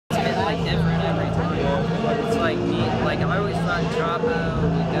like different every time. It's like me, like I always thought Chapo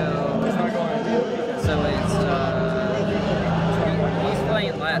would go. So it's he's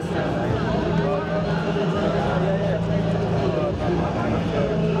playing last time.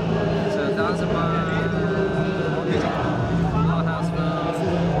 So Dazama, Houseboat.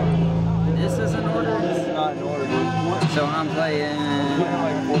 This is in order. It's not in order. So I'm playing.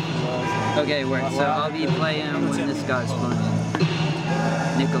 Okay, wait. So I'll be playing when this guy's playing.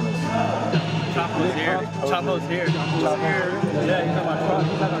 Nicholas. Chapo's here. Chapo's here. Chapo's here. Yeah, he's on my truck.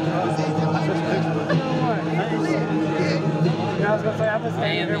 He's on my truck. Yeah, I was gonna say, I'm just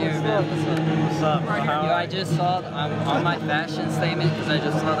Hey, I'm here, man. What's up? Yo, I just saw, I'm on my fashion statement because I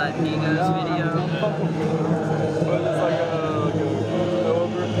just saw that Migos video.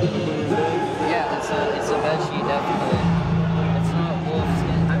 Yeah, it's a veggie, definitely. It's not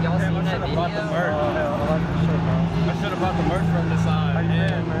wolfskin. Have y'all seen that video? I should have bought the merch from the side.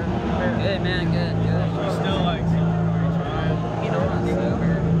 Yeah, man. Good, man, good. You're still like trying. You know what I'm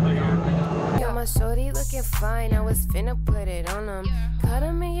saying? Yo, my shorty looking fine, I was finna put it on him. Cut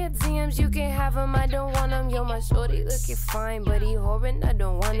him in your DMs, you can have him, I don't want him. Yo, my shorty looking fine, but he whoring, I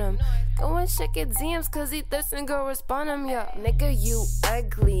don't want him. Go and check your DMs, cause he thirstin', go respond him, yo. Nigga, you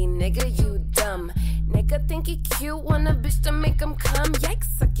ugly, nigga, you dumb. Nigga think he cute, want a bitch to make him come. Yikes,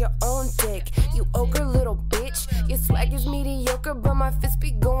 suck your own dick, you ogre little bitch. Your swag is mediocre, but my fist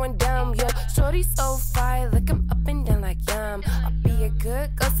be going down, yo. Shorty so fire, lick him up and down like yum. I'll be a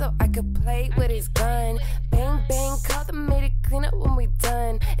good girl so I could play with his gun. Bang, bang, call the maid to clean up when we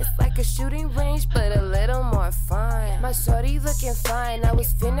done. It's like a shooting range, but a little more fun. My shorty looking fine, I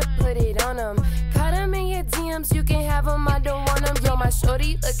was finna put it on him. Cut him in your DMs, you can have him, I don't want him. Yo, my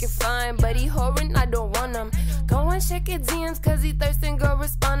shorty looking fine, but he whoring, I don't want him. Go and check your DMs, cause he thirstin', go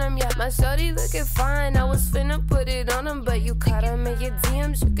respond him. Yeah, my shorty looking fine, I was finna put it on him. But you cut him in your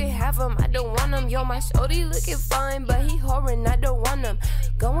DMs, you can have him, I don't want him. Yo, my shorty looking fine, but he whoring, I don't want him.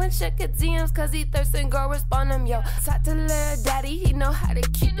 Go and check your DMs, cause he thirstin', go respond him. Yo, talk to little daddy, he know how to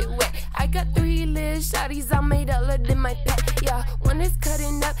keep it wet. I got 3 little shawties, I made all of them my pet. Yeah, one is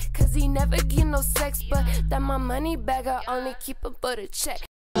cutting up, cause he never get no sex. But that my money bag, I only keep a butter check.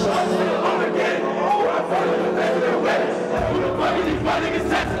 Who the fuck is these my niggas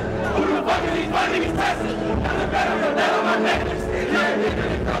testing? Who the fuck is these my niggas testing? Nothing better than that on my necklace. Yeah,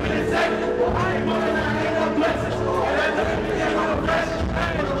 niggas coming in second. I ain't moving, I ain't no blessings. And that doesn't mean I'm on pressure.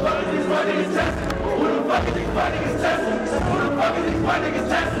 Who the fuck is these my niggas testing? Who the fuck is these my niggas testing? Who the fuck is these my niggas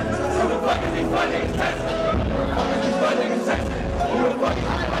testing? Who the fuck is these my niggas testing? Who the fuck is these my niggas testing? Who the fuck is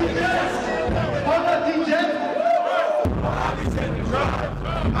these my niggas testing? Hold up, DJ. I be taking drugs.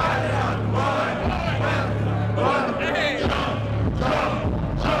 I did out the mud.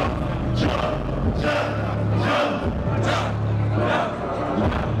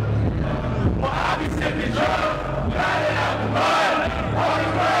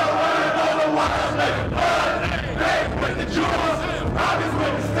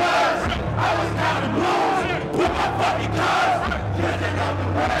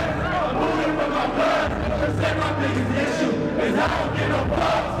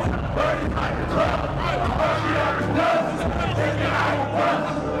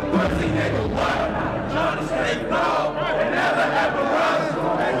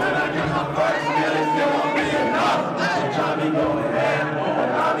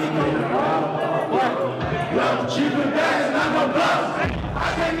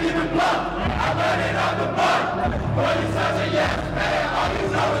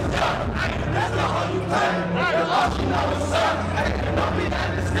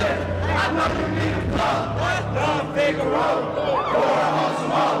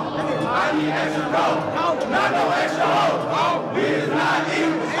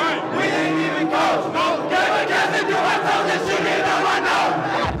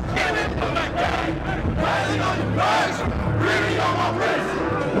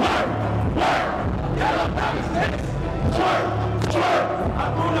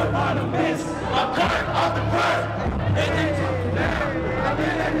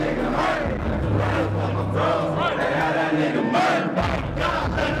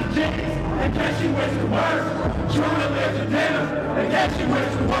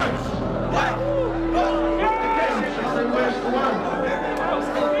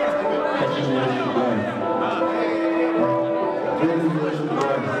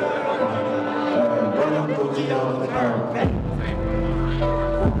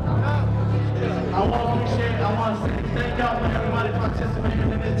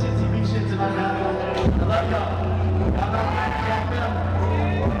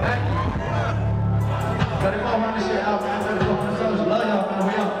 Gotta go on this shit out.